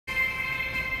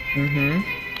Mm-hmm.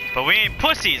 But we ain't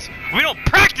pussies. We don't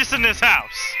practice in this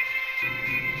house.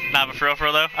 Nah, but for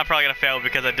real though, I'm probably gonna fail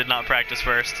because I did not practice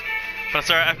first. But it's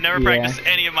alright, I've never practiced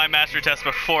any of my mastery tests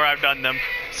before I've done them.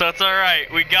 So it's alright,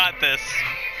 we got this.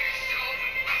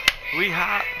 We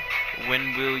hot.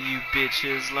 When will you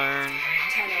bitches learn?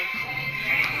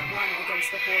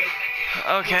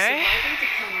 Okay.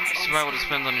 Survival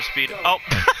depends on your speed. Oh!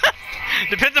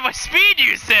 Depends on my speed,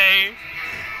 you say?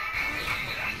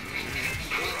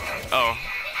 Oh.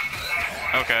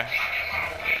 Okay.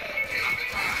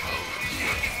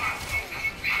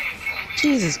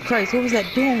 Jesus Christ, what was that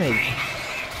damage?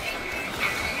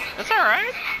 That's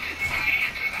alright.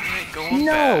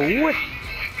 No, what?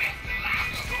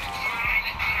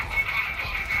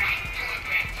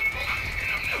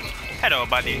 Hello,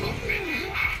 buddy.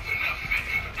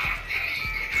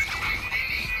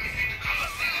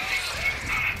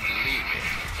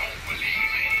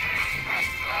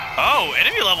 Oh,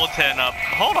 enemy level 10 up.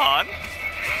 Hold on.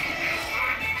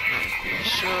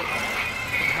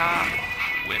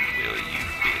 When will you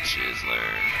bitches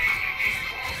learn?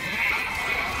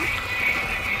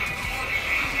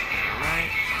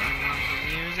 Right,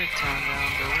 music, turn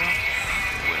down the rock.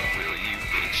 When will you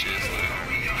bitches learn?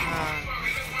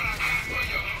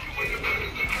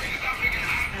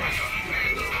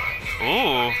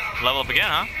 Ooh, level up again,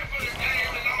 huh?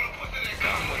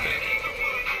 Come with it.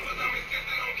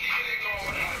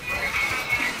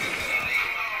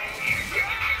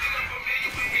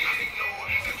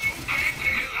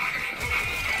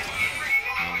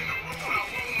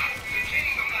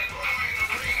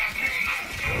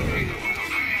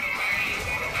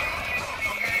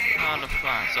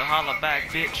 So holla back,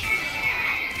 bitch.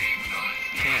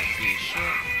 Can't be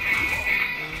short,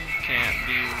 can't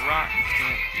be rock,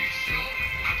 can't be short,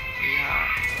 be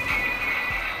hot.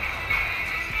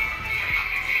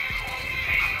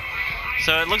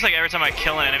 So it looks like every time I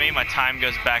kill an enemy, my time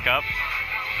goes back up.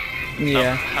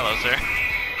 Yeah. Oh, hello, sir.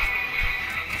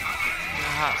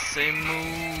 Hot, say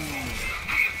move.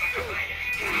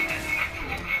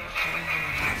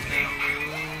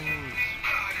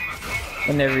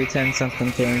 And every 10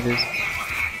 something changes.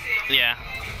 Yeah.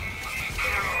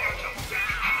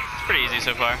 It's pretty easy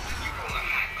so far.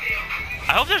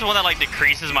 I hope there's one that like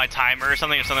decreases my timer or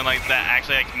something like that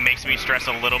actually like makes me stress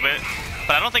a little bit.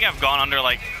 But I don't think I've gone under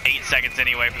like 8 seconds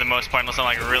anyway for the most part unless I'm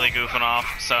like really goofing off.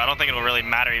 So I don't think it'll really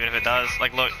matter even if it does.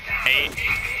 Like look, 8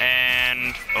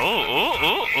 and oh,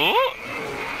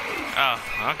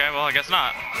 okay, well I guess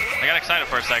not. I got excited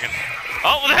for a second.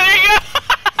 Oh, well, there you go!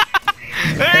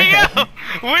 There you go!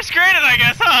 Wish granted, I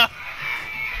guess, huh?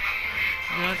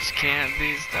 Much can't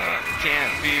be stuck,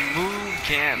 can't be moved,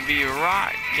 can't be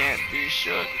rocked, can't be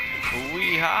shook.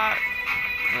 We hot.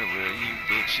 When will you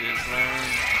bitches learn?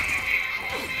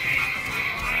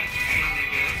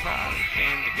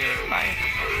 Came to get life.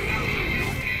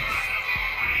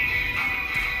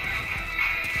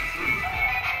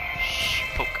 Shh,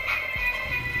 poke.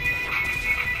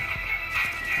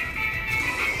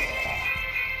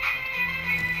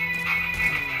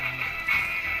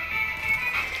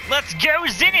 Let's go,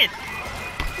 Zenith!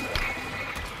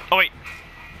 Oh wait.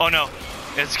 Oh no.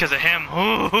 It's because of him.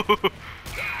 I'm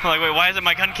like, wait, why isn't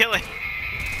my gun killing?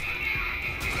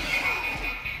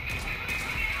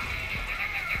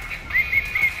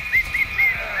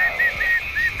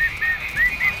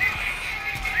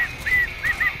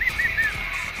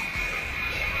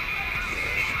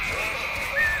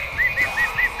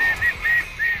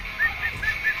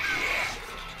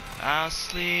 I'll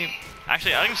sleep.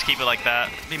 Actually, I'll just keep it like that.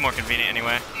 It'd be more convenient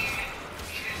anyway.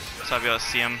 So I'll be able to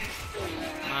see him.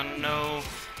 I know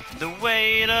the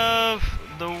weight of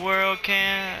the world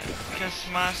can't catch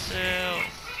myself.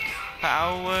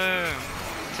 Power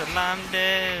till I'm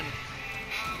dead.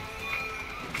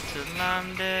 Till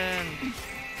I'm dead.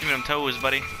 Give me them toes,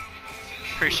 buddy.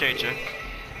 Appreciate you.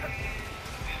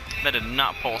 That did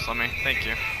not pulse on me. Thank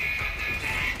you.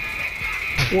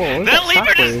 Whoa, that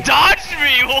leaper just dodged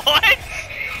me! What?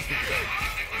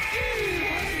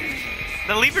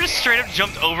 The leaper just straight up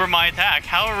jumped over my attack.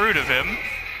 How rude of him.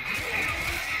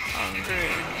 Hungry.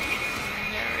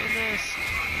 Carry this.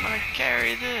 I'm gonna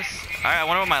carry this. Alright, I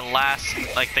wonder what my last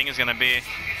like thing is gonna be.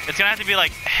 It's gonna have to be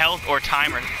like health or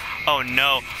timer. Oh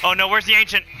no. Oh no, where's the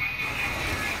ancient?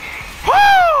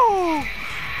 Woo!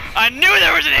 I knew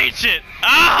there was an ancient!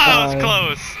 Ah, that was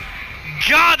close.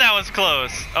 God, that was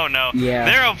close. Oh no. Yeah.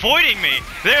 They're avoiding me.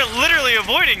 They're literally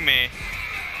avoiding me.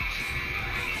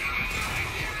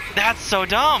 That's so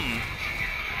dumb.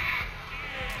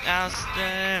 I'll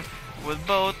stand with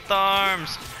both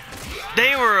arms.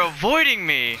 They were avoiding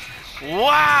me.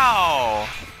 Wow.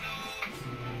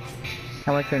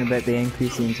 How much can I bet they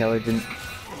increase the intelligence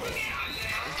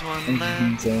It's one and left.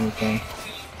 didn't say anything?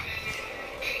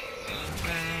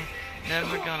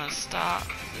 Never gonna stop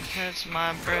to catch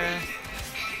my breath.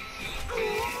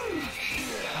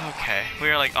 Okay, we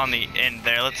are like on the end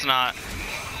there. Let's not.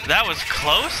 That was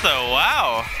close though.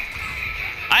 Wow.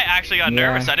 I actually got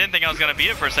nervous. I didn't think I was gonna beat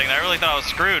it for a second. I really thought I was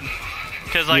screwed.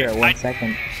 Cause like You're at 1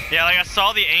 second. Yeah, like I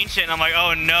saw the ancient and I'm like,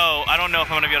 oh no, I don't know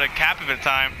if I'm gonna be able to cap it in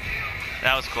time.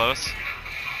 That was close.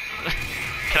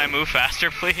 Can I move faster,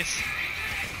 please?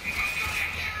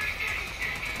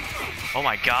 Oh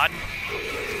my god.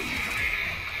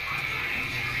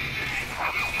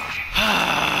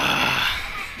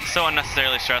 So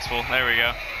unnecessarily stressful. There we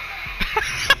go.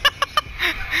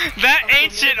 That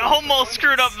ancient almost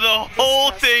screwed up the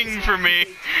whole thing for me.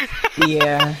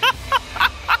 Yeah.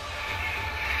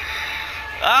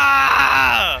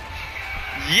 Ah!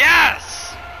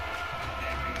 Yes!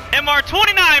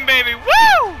 MR29, baby!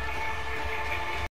 Woo!